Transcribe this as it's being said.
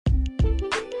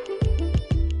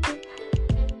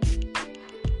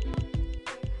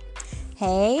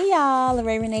Hey y'all,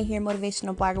 Lorraine Renee here,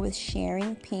 motivational blogger with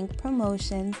Sharing Pink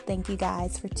Promotions. Thank you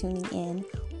guys for tuning in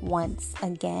once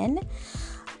again.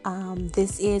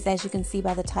 This is, as you can see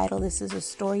by the title, this is a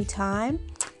story time.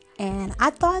 And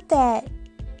I thought that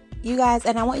you guys,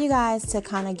 and I want you guys to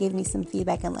kind of give me some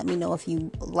feedback and let me know if you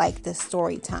like the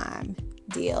story time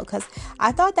deal, because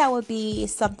I thought that would be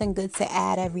something good to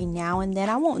add every now and then.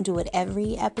 I won't do it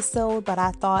every episode, but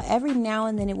I thought every now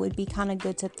and then it would be kind of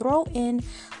good to throw in,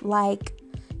 like,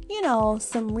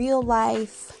 some real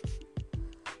life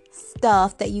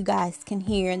stuff that you guys can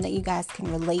hear and that you guys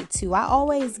can relate to. I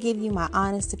always give you my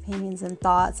honest opinions and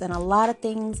thoughts, and a lot of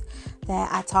things that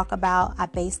I talk about, I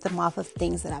base them off of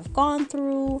things that I've gone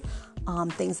through,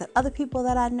 things that other people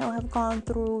that I know have gone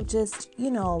through, just,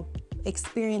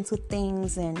 experience with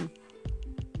things. And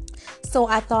so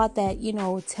I thought that,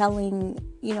 telling,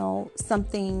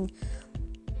 something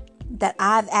that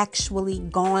I've actually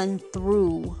gone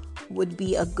through would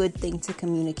be a good thing to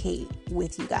communicate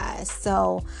with you guys.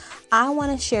 So I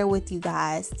want to share with you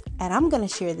guys, and I'm going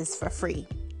to share this for free.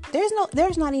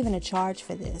 There's not even a charge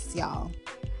for this, y'all.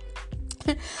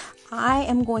 I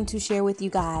am going to share with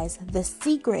you guys the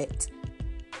secret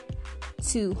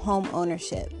to home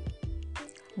ownership.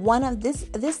 One of this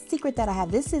secret that I have,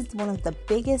 this is one of the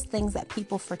biggest things that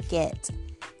people forget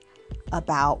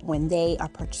about when they are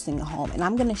purchasing a home. And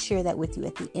I'm going to share that with you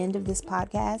at the end of this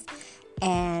podcast.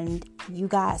 And you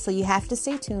guys, so you have to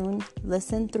stay tuned,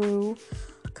 listen through,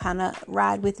 kind of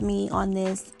ride with me on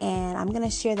this. And I'm going to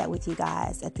share that with you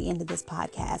guys at the end of this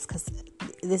podcast, because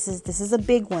this is a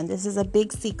big one. This is a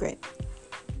big secret.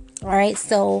 All right.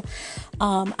 So,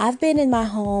 I've been in my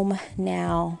home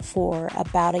now for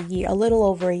about a year, a little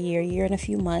over a year and a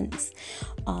few months.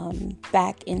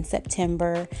 Back in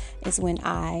September is when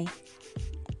I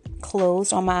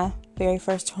closed on my very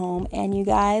first home. And you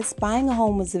guys, buying a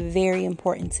home was very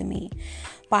important to me.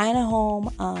 Buying a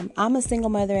home, I'm a single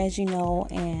mother, as you know,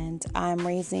 and I'm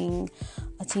raising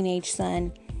a teenage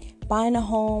son. Buying a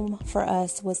home for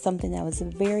us was something that was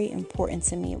very important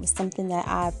to me. It was something that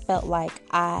I felt like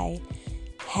I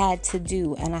had to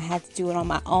do, and I had to do it on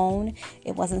my own.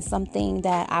 It wasn't something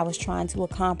that I was trying to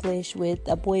accomplish with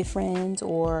a boyfriend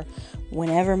or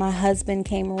whenever my husband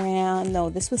came around. No,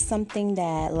 this was something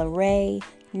that Lorraine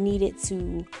needed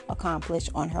to accomplish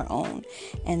on her own.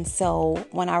 And so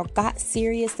when I got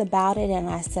serious about it and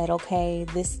I said, okay,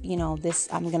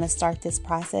 I'm going to start this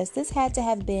process, this had to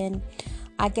have been,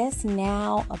 I guess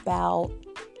now about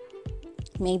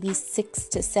maybe 6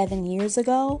 to 7 years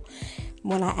ago,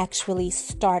 when I actually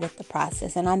started the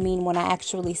process. And I mean, when I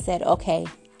actually said, okay,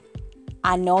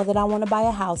 I know that I want to buy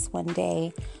a house one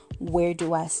day. Where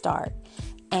do I start?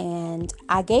 And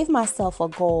I gave myself a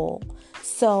goal.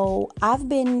 So I've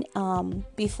been,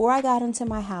 before I got into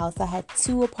my house, I had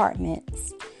 2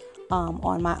 apartments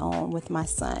on my own with my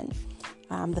son.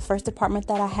 The first apartment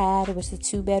that I had, it was a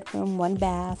 2-bedroom,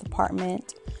 1-bath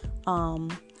apartment.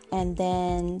 And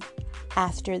then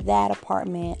after that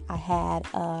apartment, I had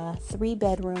a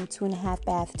 3-bedroom,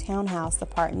 2.5-bath townhouse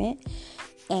apartment.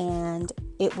 And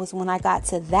it was when I got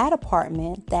to that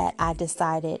apartment that I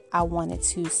decided I wanted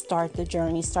to start the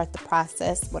journey, start the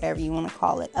process, whatever you want to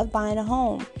call it, of buying a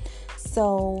home.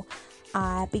 So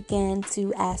I began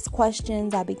to ask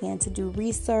questions. I began to do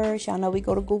research. I know we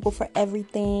go to Google for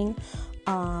everything.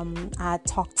 I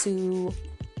talked to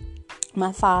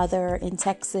my father in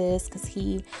Texas because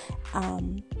he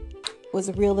was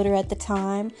a realtor at the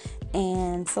time.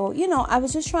 And so, I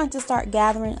was just trying to start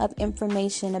gathering up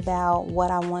information about what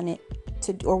I wanted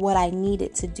to do or what I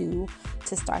needed to do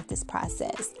to start this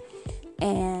process.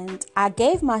 And I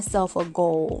gave myself a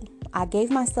goal. I gave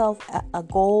myself a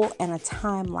goal and a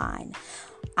timeline.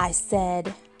 I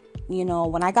said,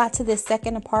 when I got to this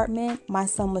second apartment, my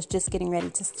son was just getting ready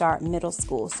to start middle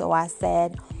school. So I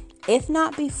said, if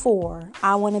not before,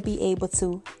 I want to be able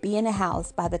to be in a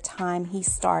house by the time he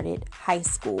started high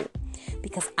school,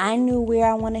 because I knew where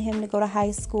I wanted him to go to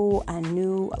high school. I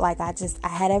knew, I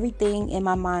had everything in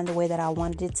my mind the way that I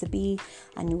wanted it to be.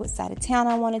 I knew what side of town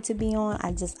I wanted to be on.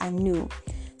 I knew.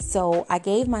 So I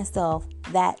gave myself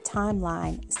that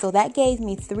timeline. So that gave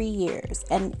me 3 years.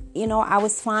 And, I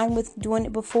was fine with doing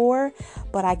it before,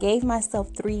 but I gave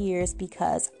myself 3 years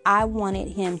because I wanted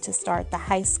him to start the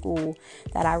high school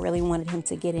that I really wanted him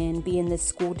to get in, be in the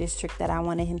school district that I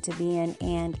wanted him to be in.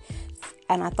 And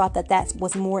I thought that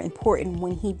was more important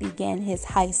when he began his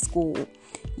high school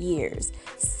years.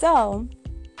 So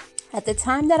at the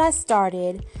time that I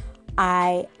started,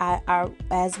 as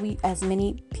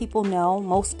many people know,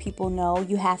 most people know,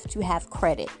 you have to have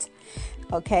credit.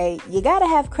 Okay, you gotta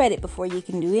have credit before you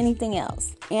can do anything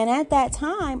else. And at that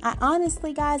time, I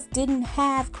honestly, guys, didn't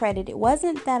have credit. It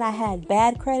wasn't that I had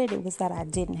bad credit, it was that I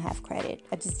didn't have credit.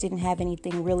 I just didn't have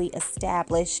anything really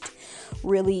established,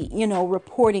 really,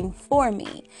 reporting for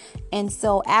me. And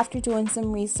so after doing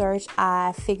some research,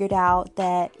 I figured out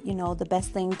that, the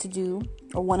best thing to do,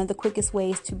 or one of the quickest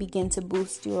ways to begin to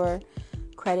boost your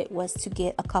credit, was to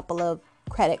get a couple of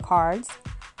credit cards.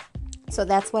 So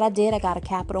that's what I did. I got a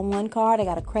Capital One card. I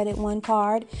got a Credit One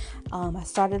card. I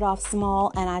started off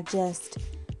small and I just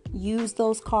used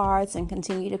those cards and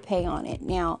continue to pay on it.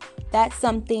 Now, that's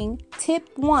something, tip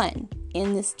 1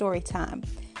 in this story time.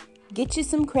 Get you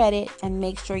some credit and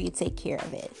make sure you take care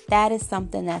of it. That is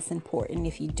something that's important.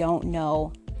 If you don't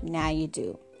know, now you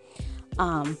do.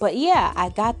 But yeah, I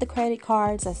got the credit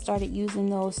cards. I started using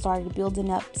those, started building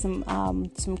up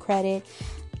some credit.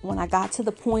 When I got to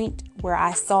the point where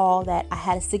I saw that I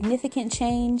had a significant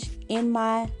change in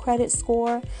my credit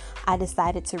score, I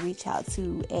decided to reach out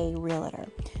to a realtor.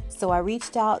 So I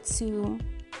reached out to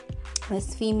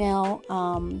this female,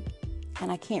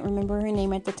 and I can't remember her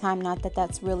name at the time. Not that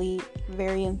that's really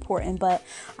very important, but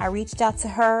I reached out to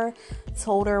her,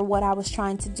 told her what I was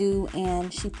trying to do,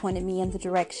 and she pointed me in the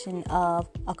direction of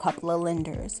a couple of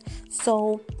lenders.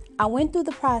 So I went through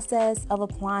the process of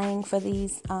applying for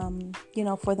these,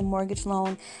 for the mortgage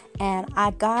loan, and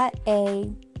I got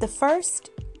the first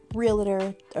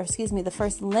lender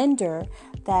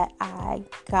that I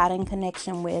got in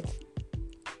connection with.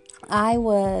 I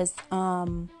was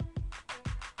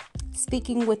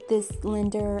speaking with this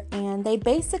lender, and they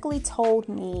basically told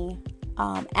me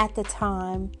at the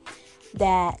time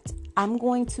that I'm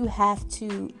going to have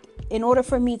to, in order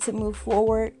for me to move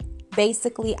forward,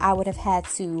 basically, I would have had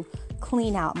to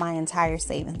clean out my entire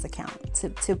savings account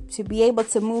to be able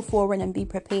to move forward and be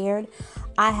prepared.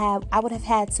 I would have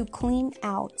had to clean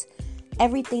out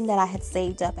everything that I had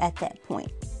saved up at that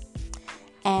point.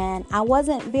 And I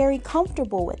wasn't very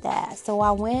comfortable with that. So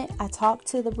I talked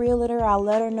to the realtor. I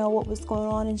let her know what was going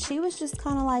on. And she was just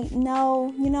kind of like,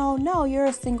 no, you're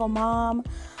a single mom.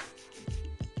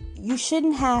 You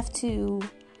shouldn't have to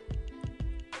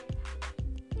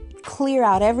clear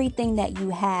out everything that you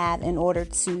have in order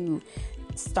to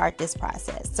start this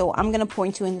process. So I'm going to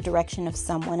point you in the direction of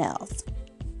someone else.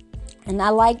 And I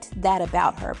liked that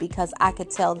about her, because I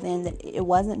could tell then that it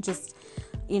wasn't just,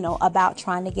 about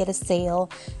trying to get a sale.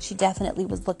 She definitely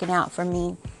was looking out for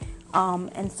me.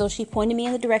 And so she pointed me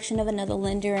in the direction of another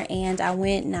lender, and I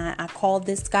went and I called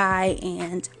this guy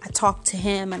and I talked to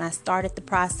him and I started the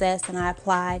process and I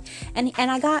applied and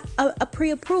I got a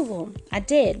pre-approval. I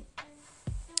did.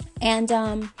 And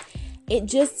it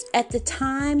just at the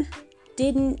time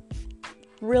didn't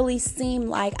really seem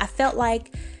like, I felt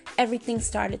like everything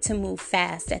started to move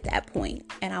fast at that point,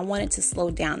 and I wanted to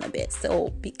slow down a bit. So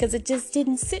because it just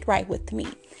didn't sit right with me.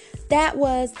 That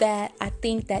was that, I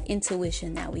think, that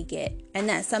intuition that we get. And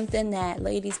that's something that,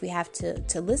 ladies, we have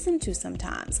to listen to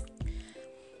sometimes.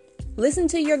 Listen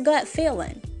to your gut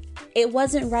feeling. It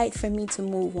wasn't right for me to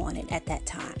move on it at that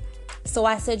time. So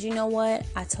I said, you know what?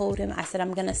 I told him, I said,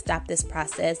 I'm going to stop this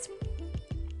process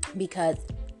because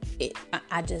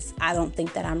I don't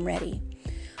think that I'm ready.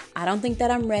 I don't think that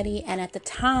I'm ready. And at the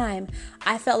time,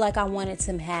 I felt like I wanted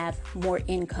to have more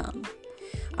income.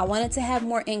 I wanted to have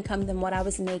more income than what I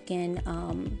was making.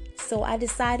 So I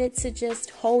decided to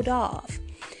just hold off.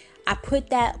 I put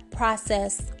that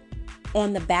process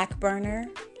on the back burner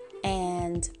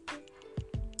and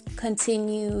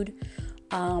continued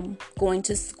going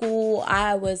to school.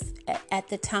 I was at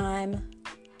the time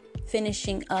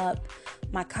finishing up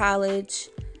my college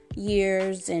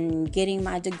years and getting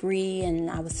my degree, and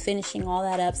I was finishing all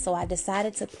that up. So I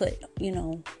decided to put,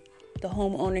 the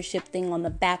home ownership thing on the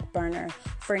back burner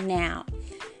for now.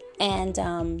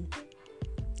 And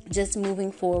just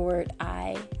moving forward,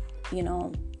 I,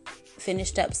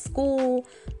 finished up school,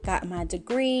 got my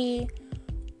degree,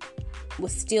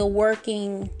 was still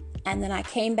working. And then I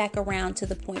came back around to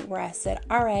the point where I said,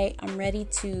 all right, I'm ready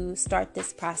to start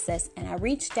this process. And I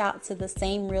reached out to the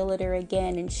same realtor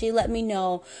again, and she let me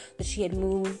know that she had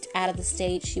moved out of the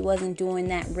state. She wasn't doing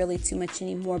that really too much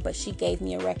anymore, but she gave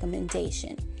me a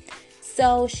recommendation.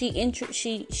 So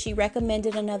she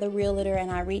recommended another realtor,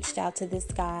 and I reached out to this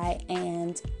guy,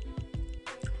 and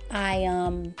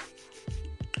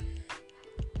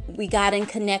we got in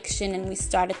connection and we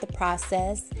started the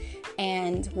process.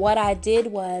 And what I did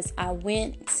was I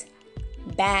went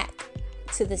back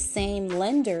to the same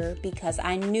lender because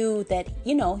I knew that,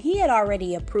 he had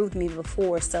already approved me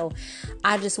before. So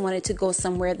I just wanted to go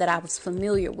somewhere that I was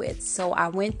familiar with. So I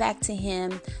went back to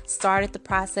him, started the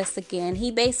process again.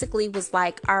 He basically was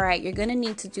like, all right, you're going to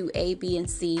need to do A, B, and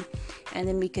C, and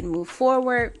then we can move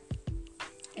forward.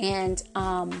 And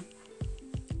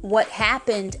what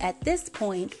happened at this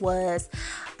point was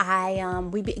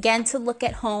we began to look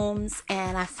at homes,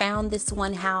 and I found this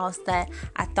one house that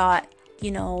I thought,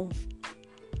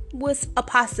 was a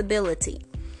possibility.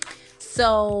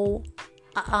 So,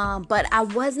 but I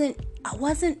wasn't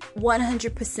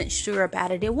 100% sure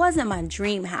about it. It wasn't my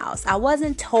dream house. I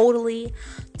wasn't totally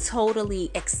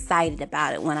excited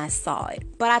about it when I saw it.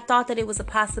 But I thought that it was a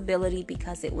possibility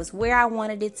because it was where I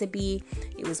wanted it to be.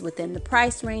 It was within the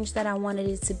price range that I wanted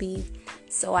it to be.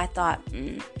 So I thought,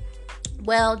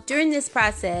 Well, during this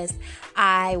process,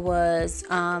 I was,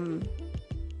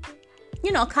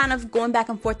 kind of going back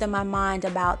and forth in my mind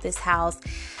about this house.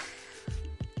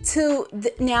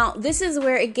 Now, this is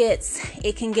where it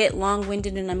can get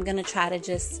long-winded, and I'm going to try to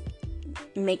just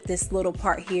make this little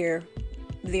part here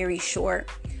very short.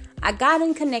 I got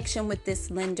in connection with this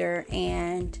lender,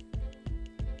 and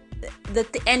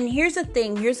and here's the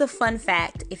thing. Here's a fun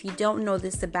fact. If you don't know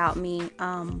this about me,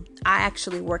 I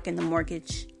actually work in the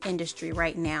mortgage industry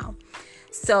right now.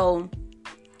 So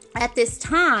at this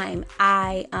time,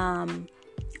 I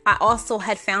also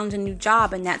had found a new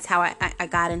job, and that's how I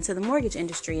got into the mortgage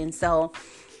industry. And so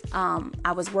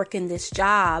I was working this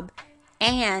job,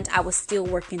 and I was still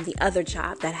working the other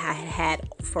job that I had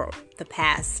for the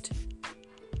past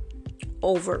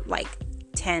over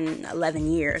 10,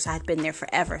 11 years. I had been there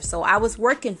forever. So I was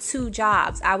working two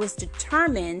jobs. I was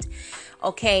determined,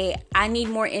 okay, I need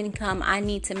more income. I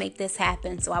need to make this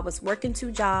happen. So I was working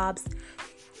two jobs,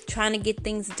 trying to get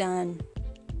things done.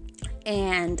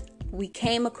 And we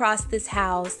came across this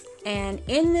house, and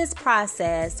in this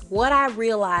process, what I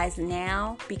realize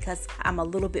now, because I'm a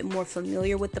little bit more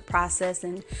familiar with the process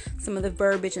and some of the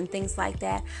verbiage and things like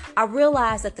that, I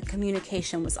realized that the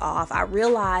communication was off. I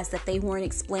realized that they weren't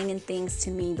explaining things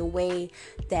to me the way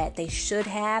that they should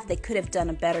have. They could have done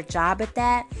a better job at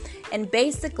that. And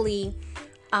basically,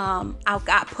 I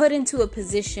got put into a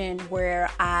position where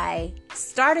I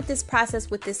started this process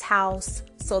with this house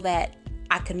so that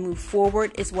I could move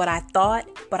forward, is what I thought.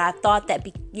 But I thought that,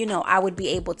 I would be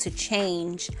able to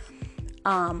change.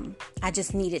 I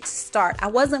just needed to start. I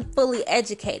wasn't fully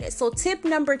educated. So tip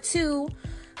number 2,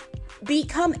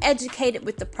 become educated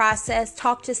with the process.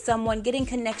 Talk to someone, get in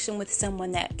connection with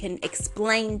someone that can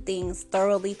explain things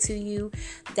thoroughly to you,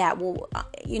 that will,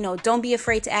 don't be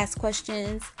afraid to ask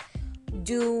questions.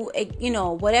 Do,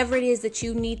 whatever it is that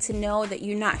you need to know that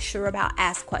you're not sure about,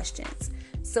 ask questions.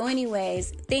 So anyways,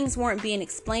 things weren't being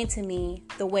explained to me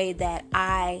the way that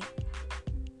I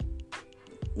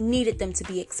needed them to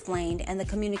be explained, and the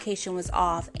communication was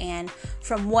off. And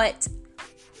from what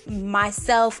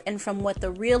myself and from what the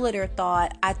realtor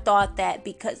thought, I thought that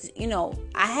because,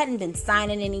 I hadn't been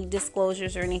signing any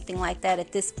disclosures or anything like that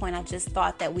at this point. I just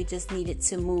thought that we just needed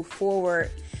to move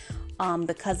forward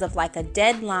because of a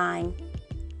deadline.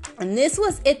 And this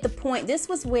was at the point, this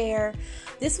was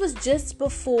just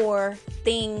before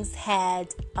things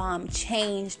had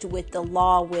changed with the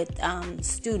law with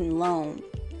student loan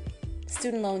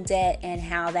debt and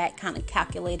how that kind of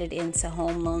calculated into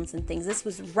home loans and things. This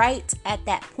was right at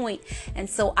that point. And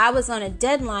so I was on a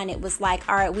deadline. It was like,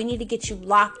 all right, we need to get you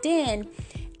locked in.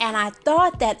 And I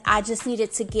thought that I just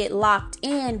needed to get locked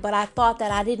in, but I thought that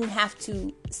I didn't have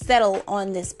to settle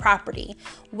on this property.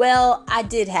 Well, I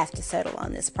did have to settle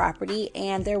on this property,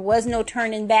 and there was no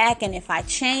turning back. And if I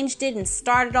changed it and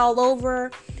started all over,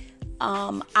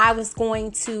 I was going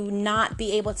to not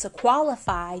be able to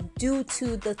qualify due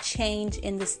to the change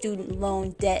in the student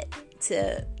loan debt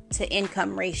to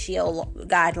income ratio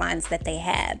guidelines that they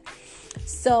had.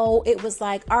 So it was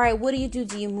like, all right, what do you do?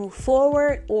 Do you move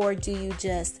forward, or do you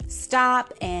just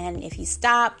stop? And if you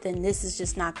stop, then this is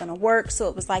just not going to work. So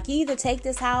it was like, you either take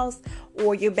this house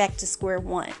or you're back to square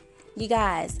one. You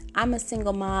guys, I'm a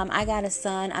single mom. I got a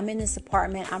son. I'm in this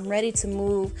apartment. I'm ready to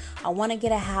move. I want to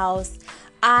get a house.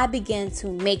 I began to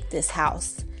make this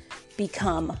house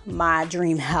become my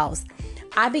dream house.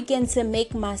 I began to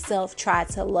make myself try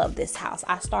to love this house.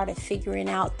 I started figuring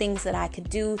out things that I could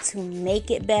do to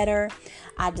make it better.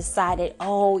 I decided,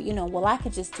 I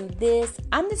could just do this.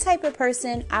 I'm the type of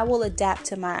person, I will adapt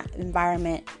to my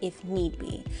environment if need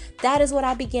be. That is what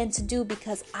I began to do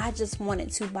because I just wanted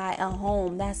to buy a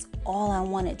home. That's all I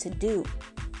wanted to do.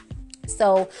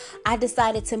 So I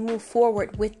decided to move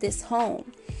forward with this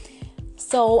home.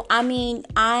 So,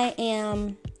 I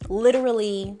am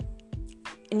literally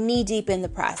knee deep in the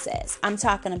process. I'm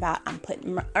talking about I'm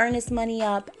putting earnest money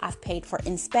up. I've paid for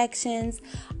inspections.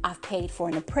 I've paid for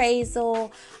an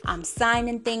appraisal. I'm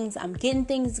signing things. I'm getting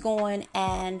things going.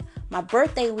 And my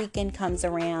birthday weekend comes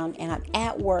around and I'm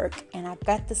at work and I've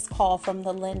got this call from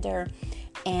the lender.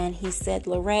 And he said,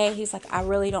 Lorraine, he's like, I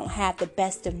really don't have the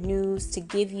best of news to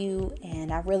give you.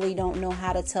 And I really don't know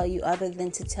how to tell you other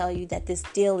than to tell you that this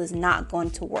deal is not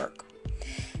going to work.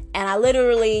 And I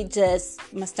literally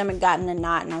my stomach got in a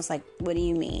knot and I was like, what do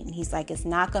you mean? He's like, it's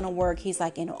not going to work. He's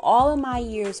like, in all of my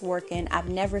years working, I've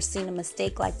never seen a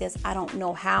mistake like this. I don't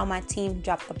know how my team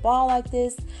dropped the ball like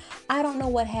this. I don't know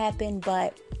what happened,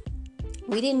 but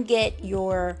we didn't get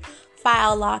your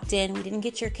file locked in. We didn't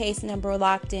get your case number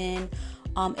locked in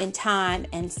time.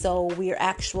 And so we're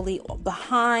actually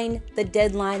behind the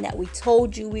deadline that we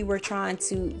told you we were trying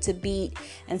to beat.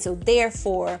 And so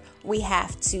therefore we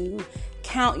have to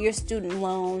count your student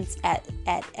loans at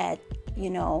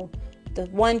the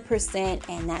 1%,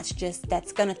 and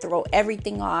that's going to throw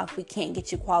everything off. We can't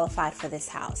get you qualified for this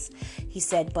house. He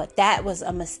said, but that was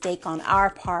a mistake on our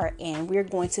part, and we're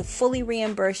going to fully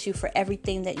reimburse you for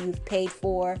everything that you've paid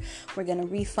for. We're going to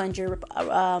refund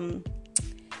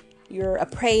your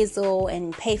appraisal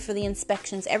and pay for the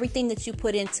inspections. Everything that you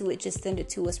put into it, just send it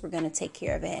to us. We're going to take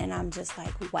care of it. And I'm just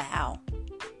like, wow.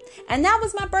 And that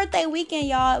was my birthday weekend,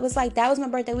 y'all. It was like, that was my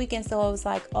birthday weekend. So I was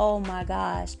like, oh my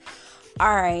gosh.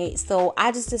 All right. So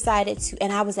I just decided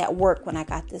and I was at work when I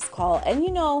got this call. And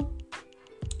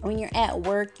when you're at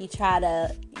work, you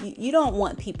don't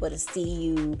want people to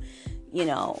see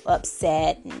you,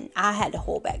 upset. And I had to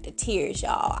hold back the tears,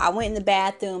 y'all. I went in the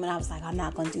bathroom and I was like, I'm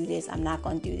not going to do this. I'm not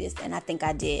going to do this. And I think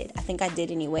I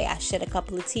did anyway. I shed a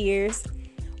couple of tears,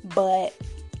 but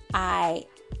I,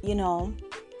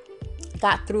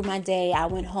 got through my day. I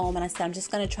went home and I said, I'm just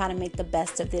going to try to make the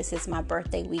best of this. It's my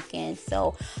birthday weekend.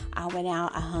 So I went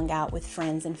out, I hung out with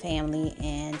friends and family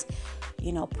and,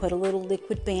 put a little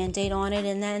liquid Band-Aid on it.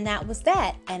 And then that was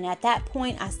that. And at that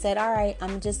point I said, all right,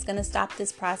 I'm just going to stop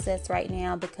this process right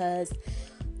now because,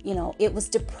 it was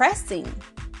depressing.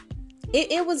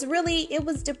 It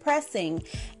was depressing.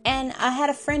 And I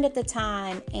had a friend at the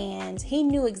time and he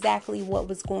knew exactly what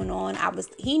was going on.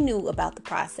 He knew about the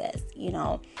process,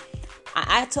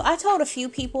 I told a few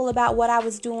people about what I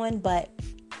was doing, but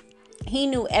he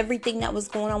knew everything that was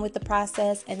going on with the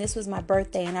process. And this was my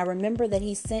birthday. And I remember that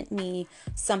he sent me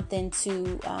something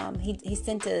he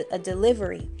sent a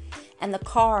delivery, and the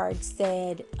card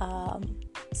said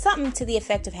something to the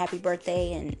effect of happy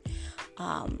birthday and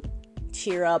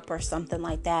cheer up or something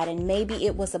like that. And maybe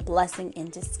it was a blessing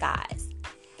in disguise.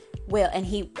 Well, and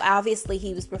he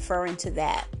was referring to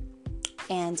that.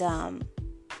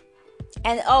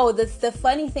 The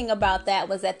funny thing about that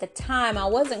was at the time, I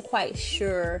wasn't quite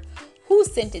sure who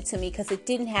sent it to me because it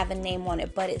didn't have a name on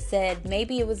it, but it said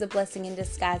maybe it was a blessing in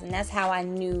disguise. And that's how I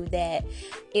knew that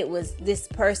it was this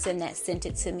person that sent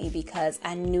it to me, because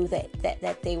I knew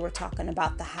that they were talking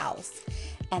about the house.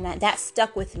 And that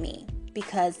stuck with me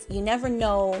because you never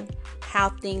know how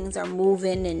things are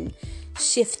moving and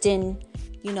shifting,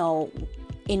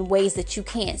 in ways that you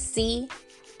can't see.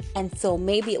 And so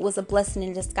maybe it was a blessing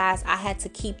in disguise. I had to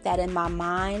keep that in my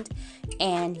mind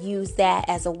and use that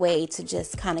as a way to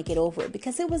just kind of get over it,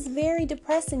 because it was very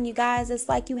depressing, you guys. It's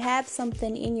like you have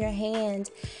something in your hand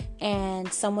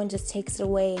and someone just takes it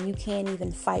away and you can't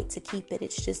even fight to keep it.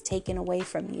 It's just taken away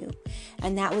from you.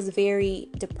 And that was very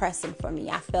depressing for me.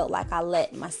 I felt like I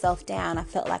let myself down. I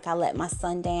felt like I let my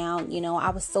son down. I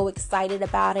was so excited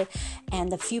about it.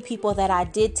 And the few people that I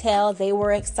did tell, they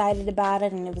were excited about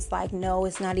it. And it was like, no,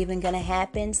 it's not even going to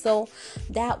happen. So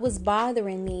that was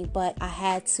bothering me, but I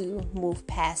had to move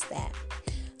past that.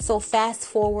 So fast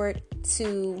forward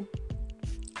to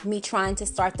me trying to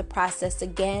start the process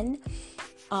again.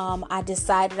 I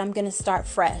decided I'm going to start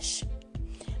fresh.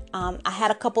 I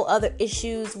had a couple other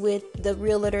issues with the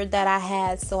realtor that I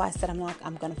had. So I said,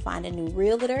 I'm going to find a new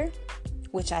realtor,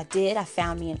 which I did. I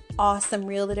found me an awesome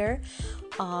realtor.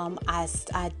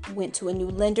 I went to a new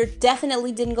lender.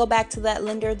 Definitely didn't go back to that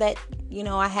lender that,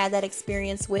 I had that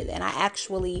experience with. And I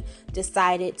actually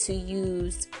decided to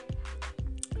use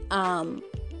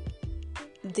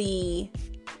the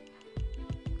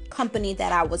company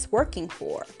that I was working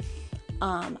for.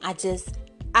 I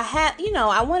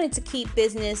wanted to keep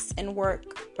business and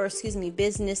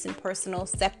business and personal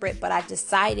separate, but I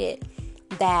decided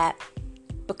that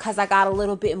because I got a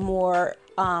little bit more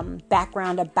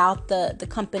background about the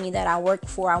company that I work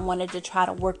for, I wanted to try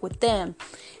to work with them.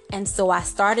 And so I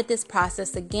started this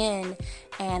process again,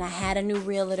 and I had a new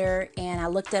realtor, and I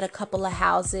looked at a couple of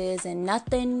houses, and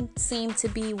nothing seemed to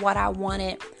be what I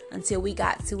wanted until we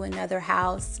got to another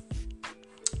house.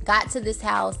 got to this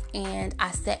house and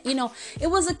I said, it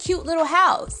was a cute little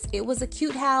house. It was a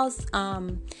cute house.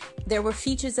 There were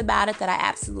features about it that I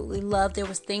absolutely loved. There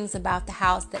was things about the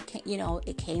house that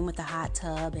it came with a hot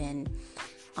tub, and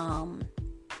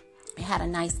it had a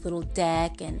nice little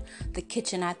deck, and the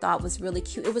kitchen I thought was really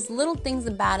cute. It was little things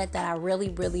about it that I really,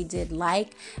 really did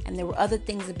like, and there were other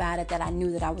things about it that I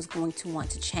knew that I was going to want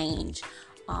to change.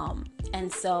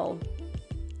 And so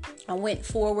I went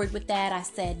forward with that. I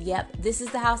said, yep, this is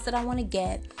the house that I want to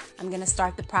get. I'm going to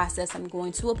start the process. I'm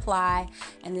going to apply.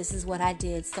 And this is what I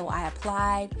did. So I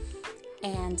applied,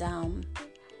 and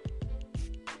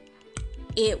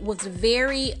it was a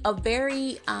very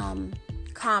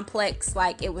complex.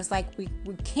 Like, it was like, we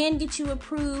can get you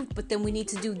approved, but then we need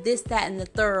to do this, that, and the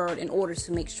third in order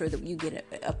to make sure that you get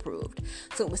approved.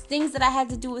 So it was things that I had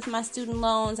to do with my student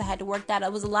loans. I had to work that.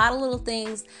 It was a lot of little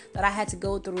things that I had to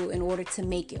go through in order to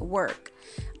make it work.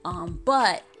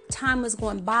 But time was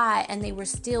going by and they were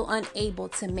still unable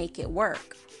to make it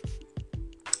work.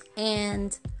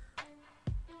 And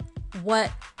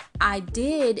what I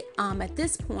did at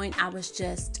this point, I was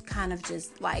just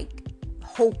like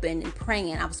hoping and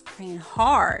praying. I was praying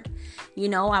hard.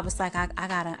 I was like, I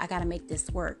gotta make this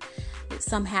work.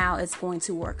 Somehow it's going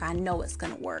to work. I know it's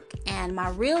going to work. And my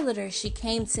realtor, she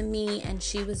came to me and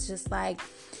she was just like,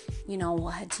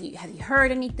 have you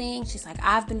heard anything? She's like,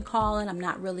 I've been calling. I'm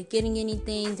not really getting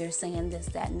anything. They're saying this,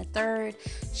 that, and the third.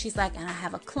 She's like, and I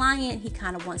have a client. He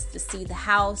kind of wants to see the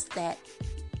house that,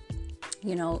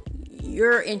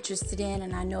 you're interested in,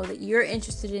 and I know that you're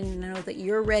interested in, and I know that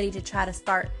you're ready to try to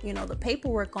start, the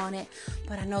paperwork on it,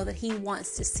 but I know that he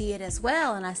wants to see it as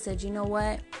well. And I said, you know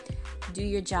what? Do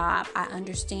your job. I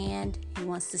understand. He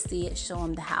wants to see it. Show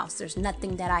him the house. There's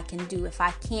nothing that I can do. If I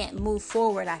can't move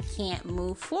forward, I can't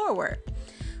move forward.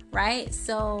 Right?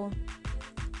 So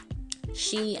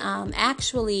she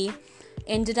actually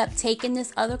ended up taking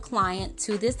this other client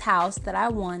to this house that I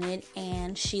wanted,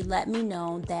 and she let me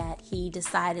know that he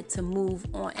decided to move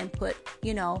on and put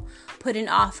an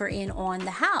offer in on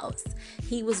the house.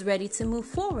 He was ready to move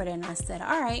forward, and I said,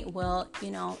 all right, well,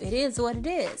 it is what it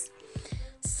is.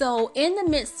 So in the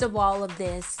midst of all of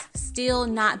this, still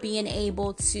not being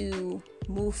able to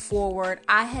move forward,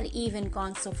 I had even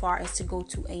gone so far as to go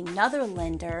to another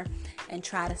lender and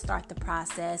try to start the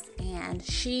process, and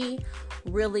she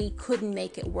really couldn't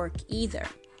make it work either.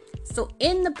 So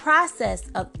in the process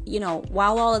of,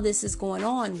 while all of this is going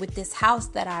on with this house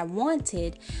that I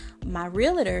wanted, my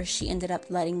realtor, she ended up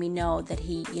letting me know that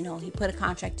he put a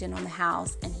contract in on the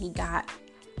house and he got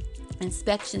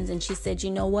inspections. And she said, you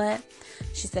know what?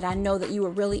 She said, I know that you were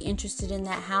really interested in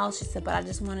that house. She said, but I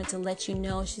just wanted to let you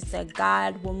know. She said,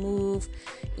 God will move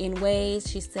in ways.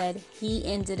 She said he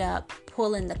ended up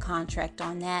pulling the contract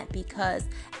on that because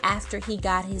after he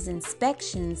got his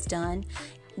inspections done,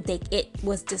 it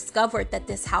was discovered that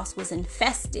this house was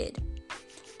infested.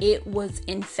 It was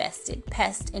infested,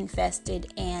 pest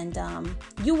infested. And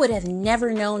you would have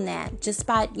never known that just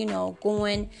by,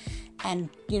 going and,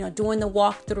 doing the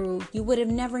walkthrough. You would have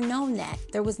never known that.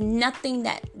 There was nothing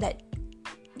that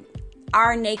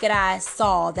our naked eyes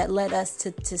saw that led us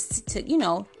to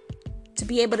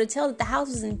be able to tell that the house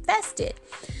was infested.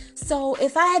 So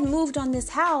if I had moved on this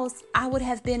house, I would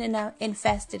have been in an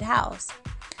infested house.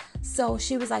 So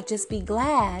she was like, just be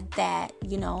glad that,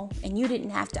 and you didn't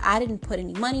have to, I didn't put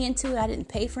any money into it. I didn't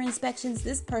pay for inspections.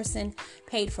 This person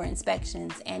paid for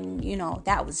inspections. And,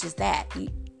 that was just that.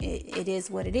 It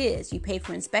is what it is. You pay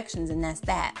for inspections and that's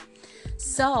that.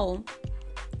 So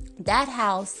that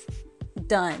house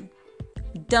done.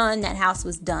 That house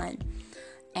was done.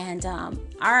 And, all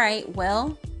right,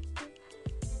 well,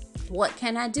 what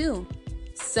can I do?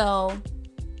 So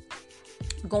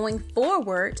going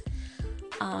forward,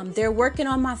 they're working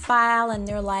on my file and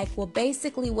they're like, well,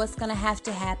 basically what's going to have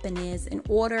to happen is in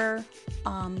order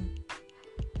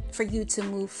for you to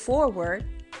move forward.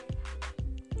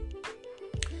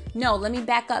 No, let me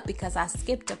back up because I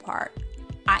skipped a part.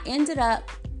 I ended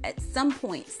up at some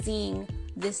point seeing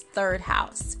this third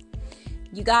house.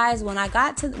 You guys, when I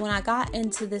got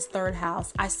into this third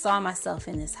house, I saw myself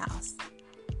in this house.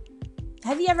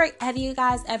 Have you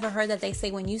guys ever heard that they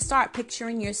say when you start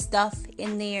picturing your stuff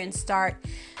in there and start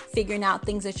figuring out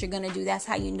things that you're going to do, that's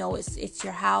how you know it's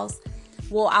your house?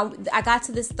 Well, I got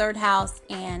to this third house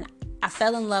and I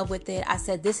fell in love with it. I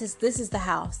said, this is the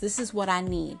house. This is what I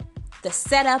need. The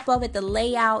setup of it, the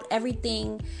layout,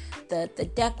 everything, the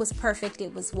deck was perfect.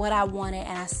 It was what I wanted.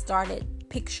 And I started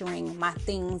picturing my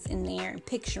things in there and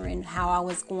picturing how I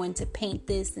was going to paint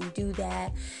this and do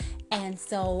that. And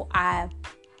so I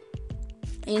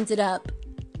ended up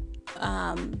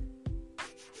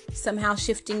somehow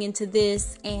shifting into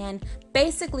this. And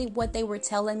basically what they were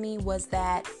telling me was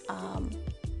that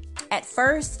at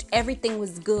first everything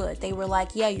was good. They were like,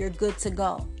 yeah, you're good to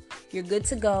go. You're good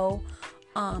to go.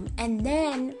 And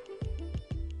then,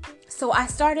 so I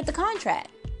started the contract.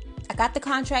 I got the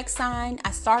contract signed.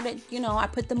 I started, I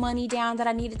put the money down that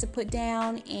I needed to put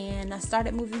down, and I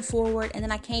started moving forward. And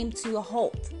then I came to a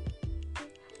halt.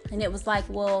 And it was like,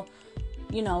 well,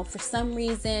 for some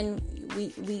reason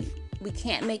we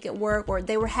can't make it work, or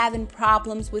they were having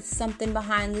problems with something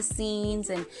behind the scenes,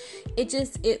 and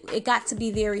it got to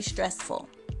be very stressful.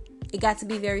 It got to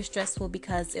be very stressful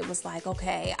because it was like,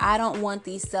 okay, I don't want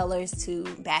these sellers to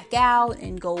back out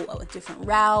and go a different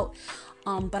route.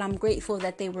 But I'm grateful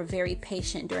that they were very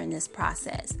patient during this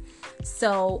process.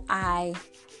 So I,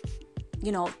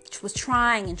 was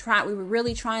trying. We were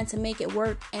really trying to make it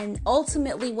work. And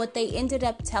ultimately what they ended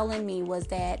up telling me was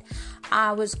that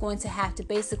I was going to have to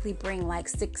basically bring like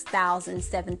 $6,000,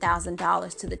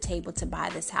 $7,000 to the table to buy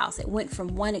this house. It went from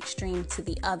one extreme to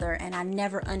the other, and I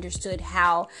never understood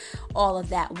how all of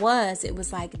that was. It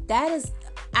was like, that is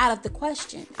out of the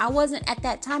question. At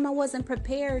that time, I wasn't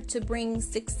prepared to bring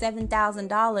 $6,000,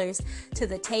 $7,000 to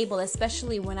the table,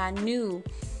 especially when I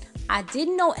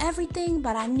didn't know everything,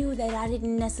 but I knew that I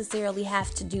didn't necessarily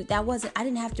have to do that. I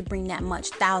didn't have to bring that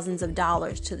much, thousands of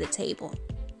dollars to the table.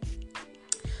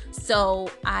 So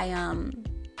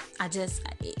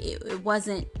it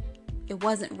wasn't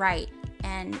right.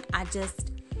 And I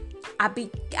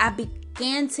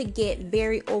began to get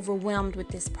very overwhelmed with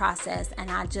this process.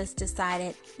 And I just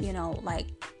decided,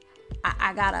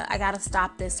 I gotta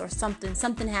stop this, or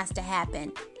something has to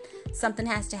happen. Something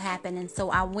has to happen. And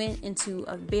so I went into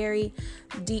a very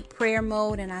deep prayer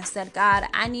mode, and I said, God,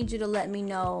 I need you to let me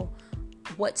know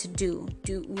what to do.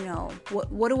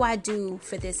 What do I do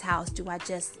for this house?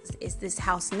 Is this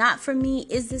house not for me?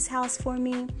 Is this house for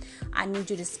me? I need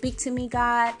you to speak to me,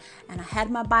 God. And I had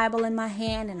my Bible in my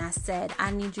hand, and I said,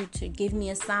 I need you to give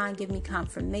me a sign, give me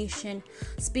confirmation.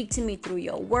 Speak to me through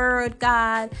your word,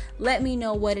 God. Let me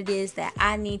know what it is that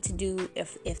I need to do.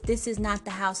 If this is not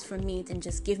the house for me, then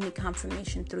just give me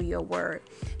confirmation through your word.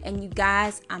 And you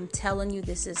guys, I'm telling you,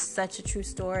 this is such a true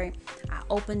story. I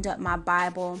opened up my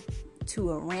Bible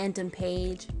to a random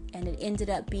page, and it ended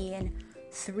up being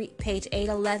page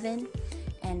 811,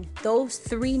 and those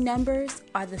 3 numbers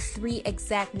are the 3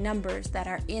 exact numbers that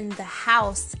are in the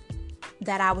house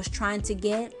that I was trying to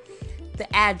get,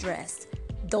 the address,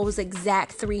 those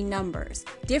exact 3 numbers,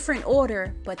 different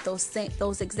order, but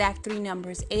those exact 3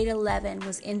 numbers, 811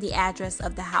 was in the address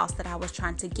of the house that I was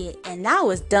trying to get. And I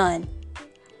was done.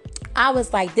 I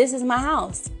was like, this is my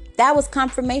house. That was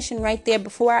confirmation right there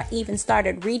before I even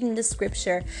started reading the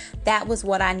scripture. That was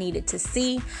what I needed to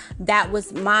see. That was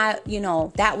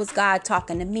that was God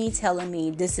talking to me, telling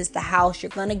me, this is the house. You're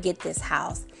going to get this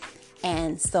house.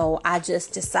 And so I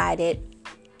just decided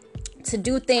to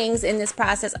do things in this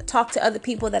process. I talked to other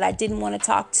people that I didn't want to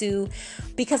talk to,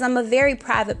 because I'm a very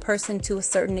private person to a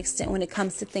certain extent when it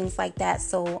comes to things like that.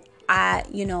 So I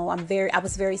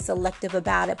was very selective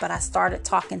about it, but I started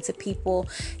talking to people,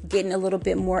 getting a little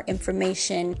bit more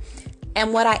information.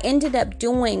 And what I ended up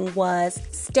doing was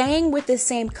staying with the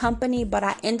same company, but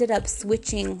I ended up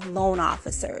switching loan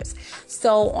officers.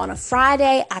 So on a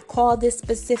Friday, I called this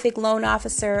specific loan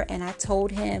officer and I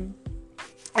told him,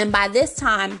 and by this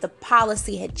time the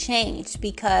policy had changed,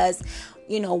 because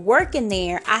working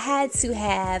there, I had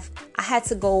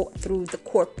to go through the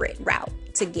corporate route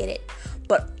to get it.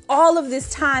 But all of this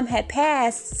time had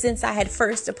passed since I had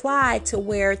first applied, to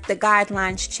where the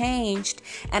guidelines changed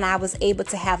and I was able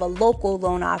to have a local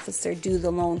loan officer do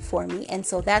the loan for me. And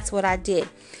so that's what I did.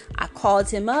 I called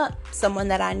him up, someone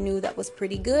that I knew that was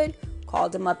pretty good,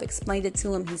 called him up, explained it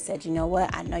to him. He said, you know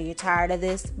what? I know you're tired of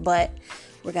this, but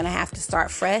we're going to have to start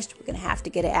fresh. We're going to have to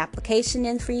get an application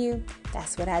in for you.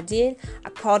 That's what I did. I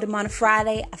called him on a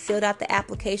Friday. I filled out the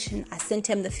application. I sent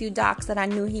him the few docs that I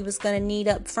knew he was going to need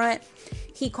up front.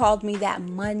 He called me that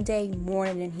Monday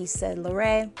morning and he said,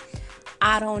 Lorraine,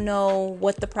 I don't know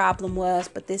what the problem was,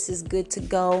 but this is good to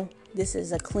go. This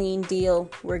is a clean deal.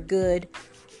 We're good.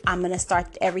 I'm going to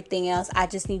start everything else. I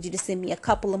just need you to send me a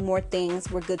couple of more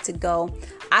things. We're good to go.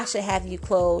 I should have you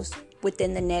closed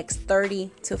within the next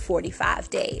 30 to 45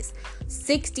 days.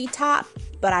 60 top,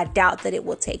 but I doubt that it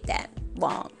will take that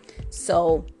long.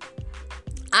 So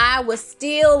I was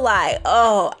still like,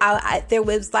 there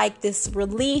was like this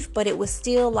relief, but it was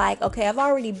still like, okay, I've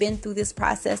already been through this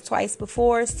process twice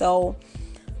before, so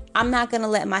I'm not going to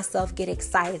let myself get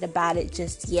excited about it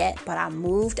just yet. But I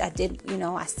moved. I did,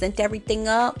 I sent everything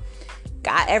up,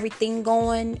 got everything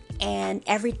going, and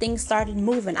everything started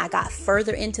moving. I got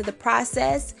further into the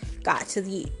process, got to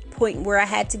the point where I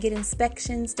had to get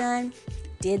inspections done.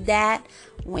 Did that.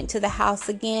 Went to the house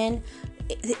again.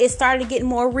 It started getting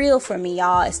more real for me,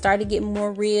 y'all. It started getting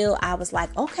more real. I was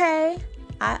like, okay.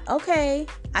 I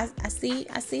see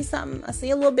something. I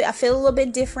see a little bit. I feel a little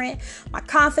bit different. My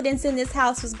confidence in this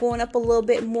house was going up a little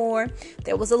bit more.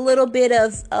 There was a little bit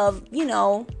of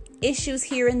issues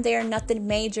here and there, nothing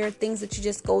major, things that you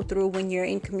just go through when you're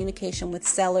in communication with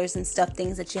sellers and stuff,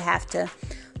 things that you have to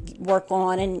work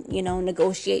on and,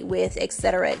 negotiate with,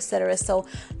 etc., etc. So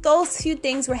those few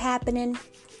things were happening.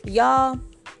 Y'all,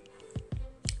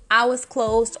 I was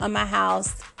closed on my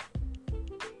house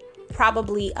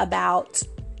probably about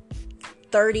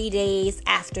 30 days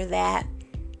after that.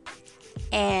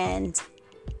 And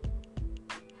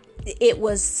it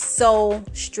was so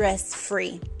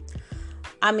stress-free.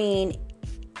 I mean,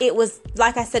 it was,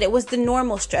 like I said, it was the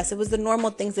normal stress. It was the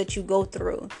normal things that you go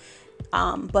through.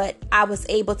 But I was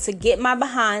able to get my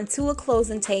behind to a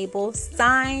closing table,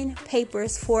 sign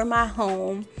papers for my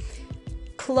home,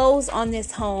 close on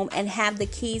this home, and have the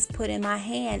keys put in my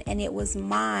hand, and it was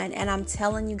mine. And I'm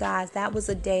telling you guys, that was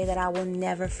a day that I will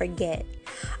never forget.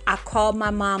 I called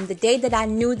my mom the day that I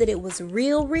knew that it was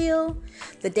real,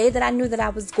 the day that I knew that I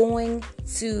was going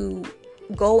to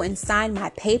go and sign my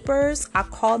papers. I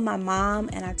called my mom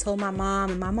and I told my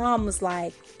mom, and my mom was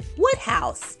like, what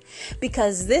house?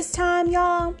 Because this time,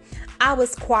 y'all, I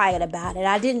was quiet about it.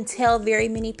 I didn't tell very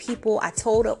many people. I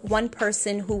told one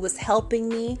person who was helping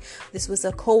me. This was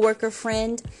a coworker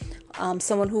friend,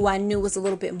 someone who I knew was a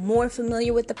little bit more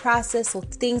familiar with the process. So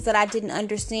things that I didn't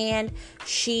understand,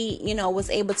 she, was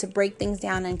able to break things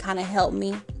down and kind of help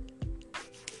me.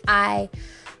 I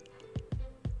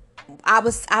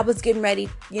was getting ready,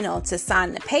 to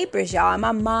sign the papers, y'all. And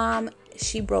my mom,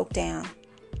 she broke down.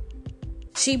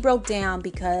 She broke down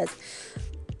because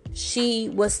she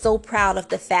was so proud of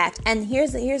the fact. And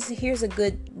here's a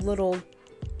good little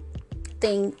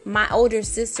thing. My older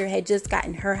sister had just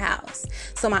gotten her house.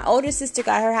 So my older sister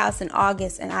got her house in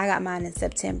August and I got mine in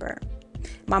September.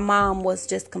 My mom was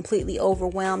just completely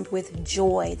overwhelmed with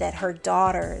joy that her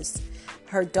daughters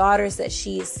that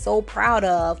she is so proud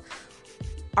of,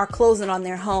 are closing on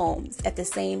their homes at the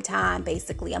same time,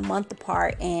 basically a month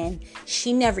apart. And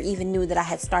she never even knew that I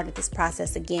had started this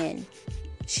process again.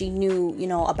 She knew,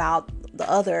 about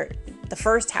the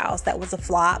first house that was a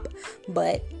flop,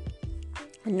 but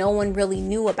no one really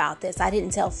knew about this. I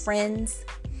didn't tell friends.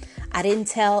 I didn't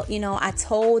tell,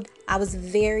 I was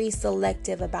very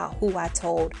selective about who I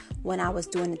told when I was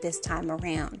doing it this time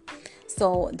around.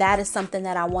 So that is something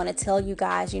that I want to tell you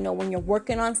guys. When you're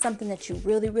working on something that you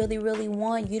really, really, really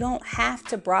want, you don't have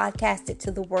to broadcast it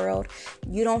to the world.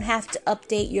 You don't have to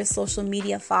update your social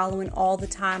media following all the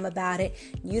time about it.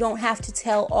 You don't have to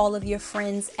tell all of your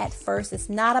friends at first. It's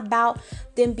not about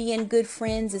them being good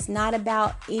friends. It's not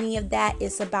about any of that.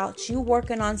 It's about you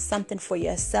working on something for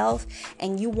yourself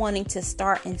and you wanting to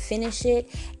start and finish it.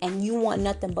 And you want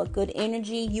nothing but good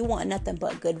energy. You want nothing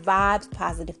but good vibes,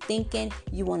 positive thinking.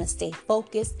 You want to stay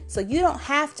focused. So you don't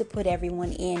have to put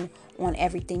everyone in on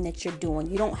everything that you're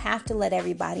doing. You don't have to let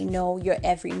everybody know your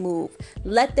every move.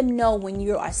 Let them know when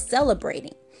you are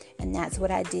celebrating. And that's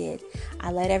what I did.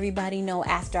 I let everybody know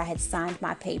after I had signed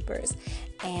my papers.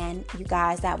 And you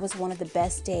guys, that was one of the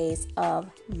best days of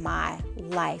my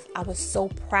life. I was so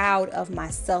proud of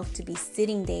myself to be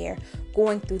sitting there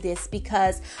going through this,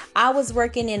 because I was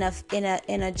working in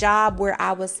a job where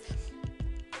I was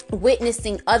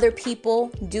witnessing other people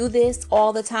do this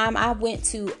all the time. I went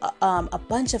to a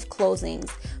bunch of closings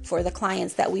for the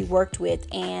clients that we worked with,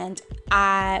 and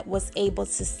I was able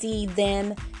to see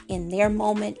them in their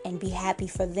moment and be happy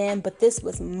for them. But this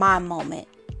was my moment,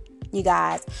 you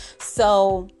guys.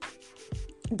 So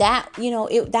that,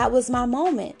 that was my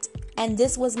moment, and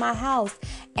this was my house.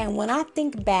 And when I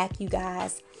think back, you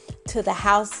guys, to the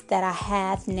house that I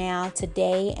have now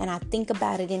today, and I think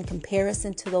about it in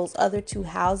comparison to those other two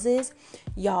houses,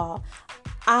 y'all,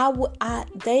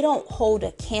 they don't hold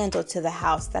a candle to the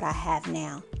house that I have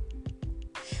now.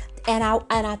 And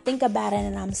I think about it,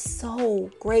 and I'm so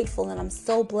grateful and I'm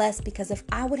so blessed, because if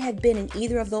I would have been in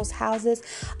either of those houses,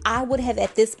 I would have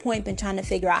at this point been trying to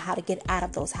figure out how to get out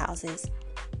of those houses.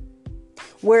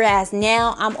 Whereas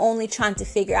now I'm only trying to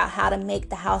figure out how to make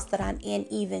the house that I'm in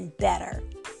even better.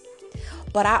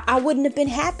 But I wouldn't have been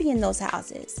happy in those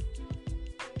houses.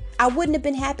 I wouldn't have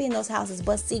been happy in those houses.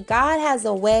 But see, God has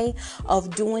a way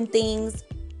of doing things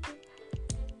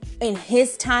in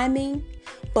His timing,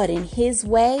 but in His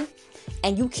way.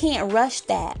 And you can't rush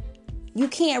that. You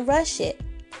can't rush it.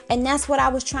 And that's what I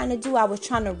was trying to do. I was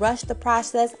trying to rush the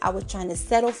process. I was trying to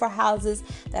settle for houses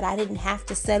that I didn't have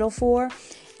to settle for.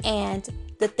 And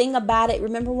the thing about it,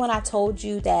 remember when I told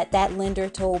you that lender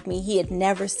told me he had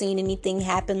never seen anything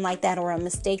happen like that or a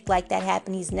mistake like that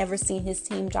happen? He's never seen his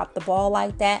team drop the ball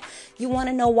like that. You want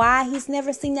to know why he's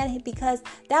never seen that? Because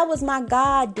that was my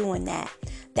God doing that.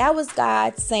 That was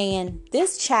God saying,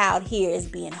 this child here is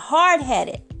being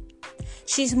hard-headed.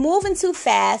 She's moving too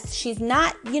fast. She's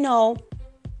not,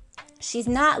 she's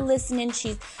not listening.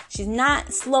 She's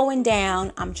not slowing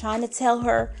down. I'm trying to tell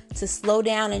her to slow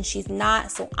down and she's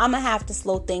not. So I'm going to have to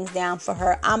slow things down for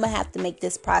her. I'm going to have to make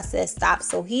this process stop.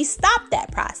 So he stopped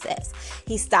that process.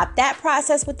 He stopped that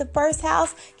process with the first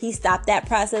house. He stopped that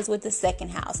process with the second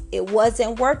house. It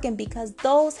wasn't working because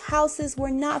those houses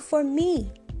were not for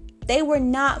me. They were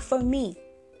not for me.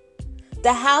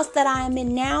 The house that I am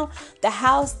in now, the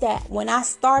house that when I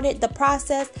started the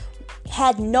process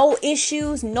had no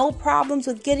issues, no problems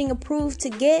with getting approved to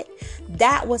get,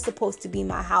 that was supposed to be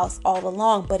my house all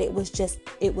along. But it was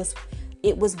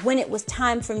when it was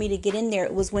time for me to get in there.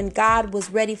 It was when God was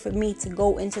ready for me to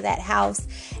go into that house.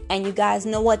 And you guys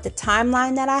know what? The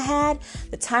timeline that I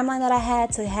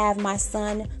had to have my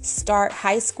son start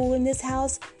high school in this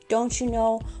house, don't you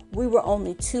know? We were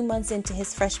only 2 months into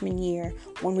his freshman year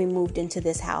when we moved into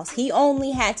this house. He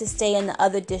only had to stay in the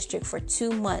other district for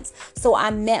 2 months. So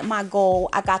I met my goal.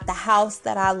 I got the house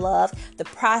that I love. The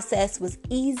process was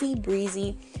easy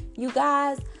breezy. You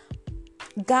guys,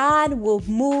 God will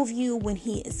move you when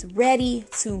he is ready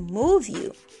to move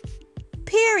you.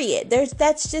 Period.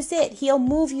 That's just it. He'll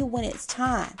move you when it's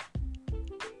time.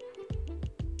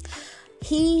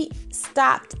 He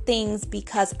stopped things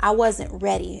because I wasn't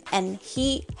ready, and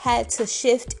he had to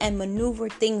shift and maneuver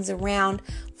things around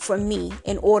for me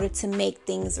in order to make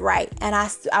things right. And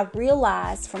I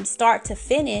realized from start to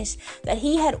finish that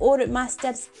he had ordered my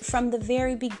steps from the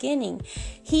very beginning.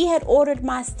 He had ordered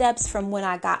my steps from when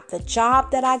I got the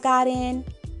job that I got in.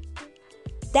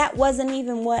 That wasn't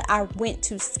even what I went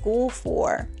to school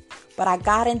for. But I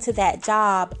got into that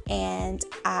job and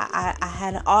I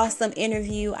had an awesome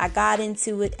interview. I got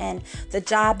into it, and the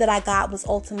job that I got was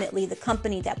ultimately the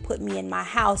company that put me in my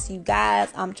house. You guys,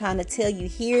 I'm trying to tell you,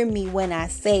 hear me when I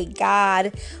say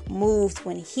God moves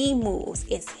when he moves.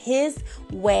 It's his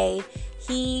way.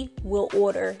 He will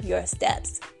order your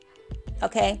steps.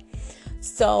 Okay?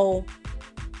 So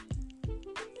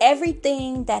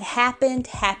everything that happened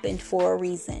for a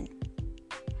reason.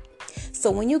 So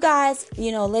when you guys,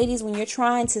 ladies, when you're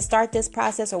trying to start this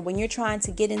process or when you're trying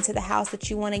to get into the house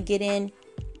that you want to get in,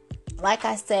 like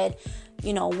I said,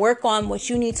 work on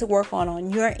what you need to work on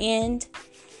your end.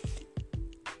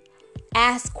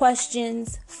 Ask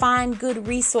questions, find good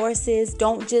resources.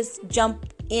 Don't just jump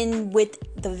in with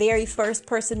the very first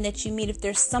person that you meet. If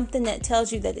there's something that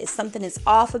tells you that something is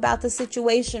off about the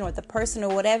situation or the person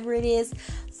or whatever it is,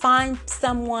 find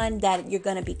someone that you're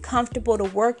going to be comfortable to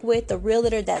work with, a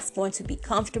realtor that's going to be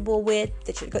comfortable with,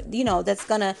 that's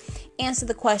going to answer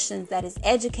the questions, that is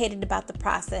educated about the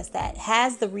process, that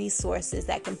has the resources,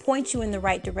 that can point you in the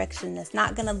right direction, that's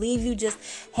not going to leave you just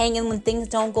hanging when things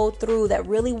don't go through, that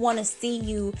really want to see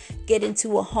you get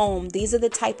into a home. These are the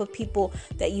type of people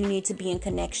that you need to be in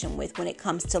connection with when it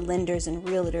comes to lenders and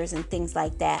realtors and things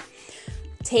like that.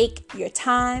 Take your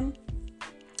time,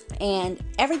 and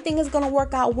everything is going to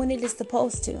work out when it is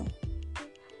supposed to.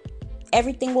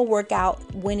 Everything will work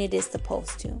out when it is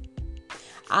supposed to.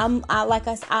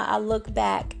 I look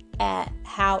back at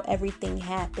how everything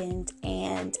happened,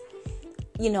 and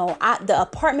the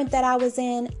apartment that I was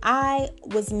in, I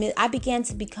began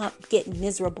to get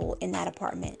miserable in that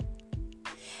apartment.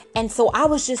 And so I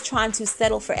was just trying to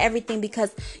settle for everything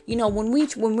because,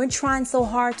 when we're trying so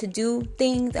hard to do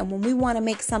things and when we want to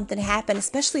make something happen,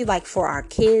 especially like for our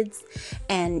kids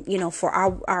and, for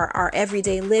our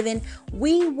everyday living,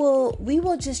 we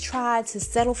will just try to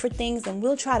settle for things and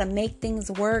we'll try to make things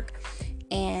work.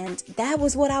 And that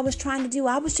was what I was trying to do.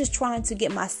 I was just trying to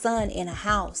get my son in a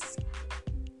house.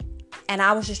 And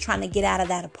I was just trying to get out of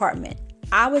that apartment.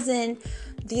 I was in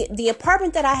the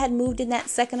apartment that I had moved in, that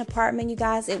second apartment, you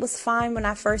guys. It was fine when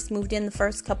I first moved in the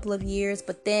first couple of years,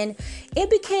 but then it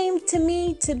became to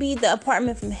me to be the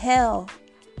apartment from hell,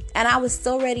 and I was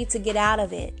so ready to get out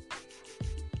of it.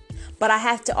 But I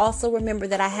have to also remember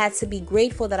that I had to be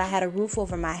grateful that I had a roof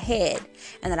over my head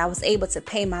and that I was able to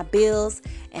pay my bills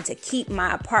and to keep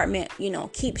my apartment,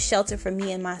 keep shelter for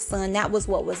me and my son. That was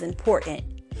what was important.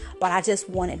 But I just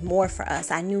wanted more for us.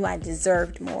 I knew I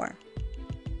deserved more.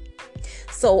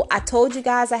 So I told you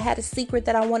guys I had a secret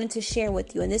that I wanted to share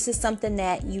with you. And this is something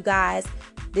that you guys,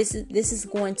 this is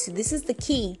the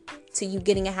key to you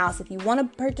getting a house. If you want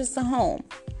to purchase a home,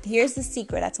 here's the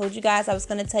secret. I told you guys I was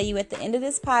going to tell you at the end of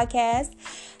this podcast.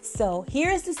 So here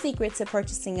is the secret to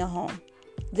purchasing a home.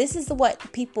 This is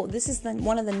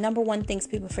one of the number one things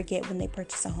people forget when they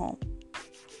purchase a home.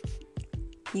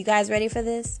 You guys ready for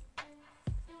this?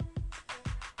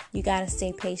 You got to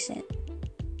stay patient.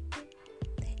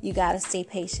 You got to stay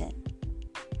patient.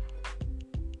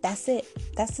 That's it.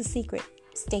 That's the secret.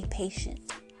 Stay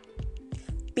patient.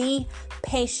 Be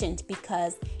patient,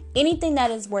 because anything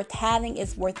that is worth having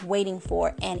is worth waiting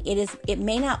for. And it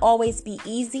may not always be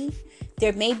easy.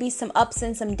 There may be some ups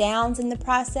and some downs in the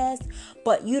process,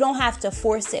 but you don't have to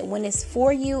force it. When it's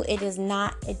for you, it does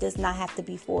not have to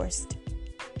be forced.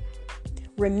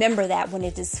 Remember that when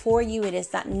it is for you, it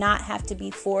does not have to be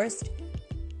forced.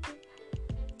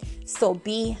 So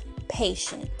be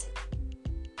patient.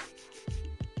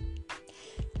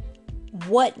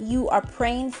 What you are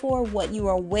praying for, what you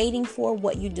are waiting for,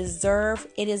 what you deserve,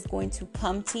 it is going to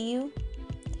come to you.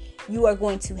 You are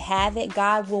going to have it.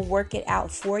 God will work it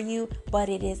out for you, but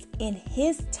it is in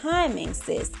His timing,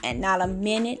 sis, and not a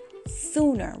minute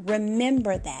sooner.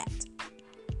 Remember that.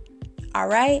 All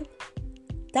right?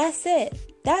 That's it.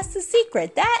 That's the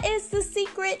secret. That is the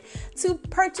secret to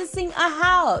purchasing a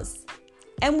house.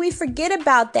 And we forget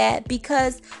about that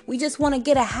because we just want to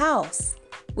get a house.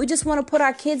 We just want to put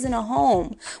our kids in a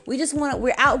home.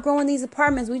 We're outgrowing these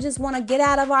apartments. We just want to get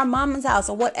out of our mama's house,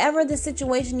 or whatever the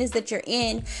situation is that you're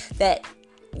in that,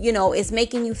 is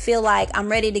making you feel like I'm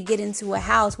ready to get into a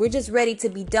house. We're just ready to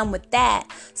be done with that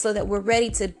so that we're ready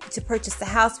to purchase the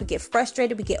house. We get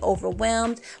frustrated. We get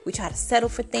overwhelmed. We try to settle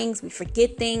for things. We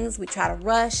forget things. We try to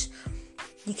rush.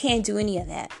 You can't do any of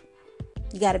that.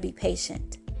 You got to be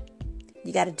patient.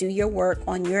 You got to do your work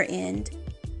on your end.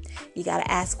 You got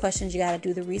to ask questions. You got to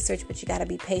do the research, but you got to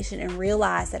be patient and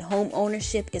realize that home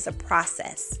ownership is a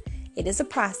process. It is a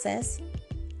process.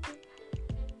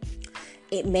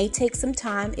 It may take some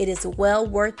time. It is well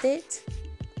worth it.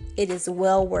 It is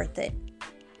well worth it.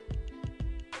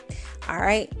 All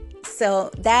right. So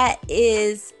that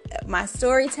is my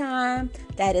story time.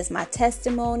 That is my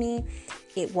testimony.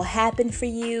 It will happen for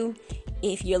you.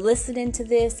 If you're listening to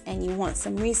this and you want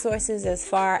some resources as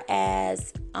far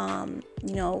as,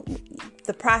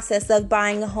 the process of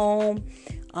buying a home,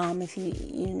 if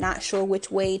you're not sure which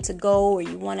way to go, or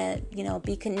you want to,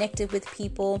 be connected with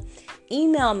people,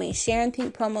 email me,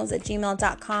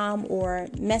 SharonPinkPromos@gmail.com, or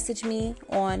message me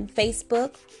on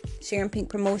Facebook, Sharon Pink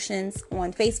Promotions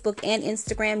on Facebook and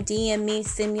Instagram. DM me,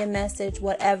 send me a message,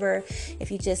 whatever.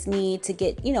 If you just need to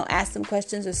get, ask some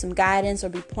questions or some guidance or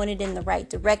be pointed in the right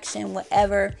direction,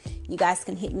 whatever, you guys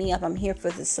can hit me up. I'm here for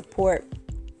the support.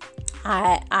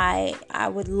 I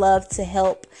would love to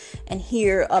help and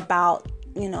hear about,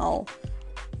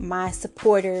 my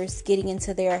supporters getting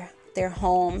into their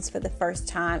homes for the first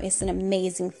time. It's an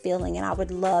amazing feeling, and I would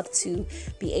love to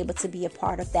be able to be a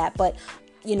part of that. But,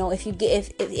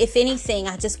 if anything,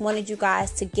 I just wanted you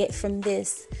guys to get from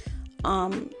this,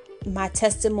 my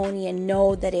testimony, and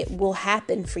know that it will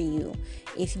happen for you.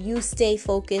 If you stay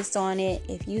focused on it,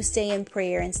 if you stay in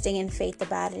prayer and stay in faith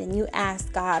about it, and you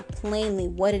ask God plainly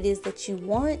what it is that you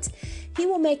want, He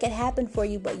will make it happen for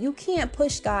you. But you can't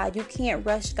push God. You can't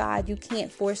rush God. You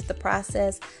can't force the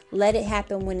process. Let it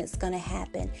happen when it's going to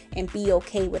happen, and be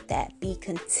okay with that. Be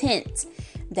content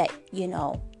that,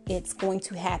 it's going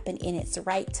to happen in its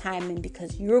right timing,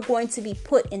 because you're going to be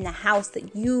put in the house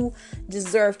that you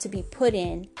deserve to be put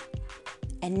in,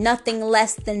 and nothing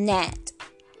less than that.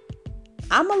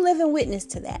 I'm a living witness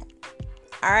to that.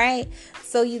 All right.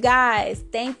 So you guys,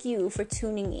 thank you for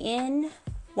tuning in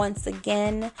once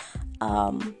again.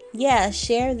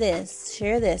 Share this.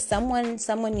 Someone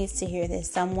needs to hear this.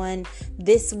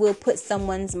 This will put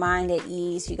someone's mind at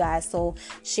ease, you guys. So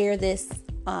share this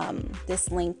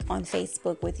link on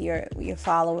Facebook with your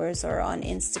followers, or on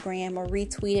Instagram, or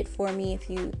retweet it for me if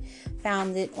you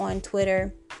found it on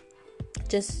Twitter.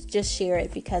 Just share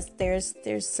it, because there's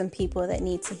some people that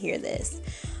need to hear this.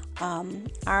 All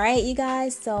right, you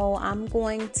guys. So I'm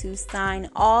going to sign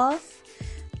off.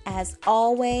 As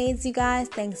always, you guys,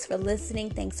 thanks for listening.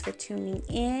 Thanks for tuning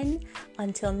in.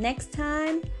 Until next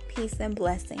time, peace and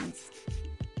blessings.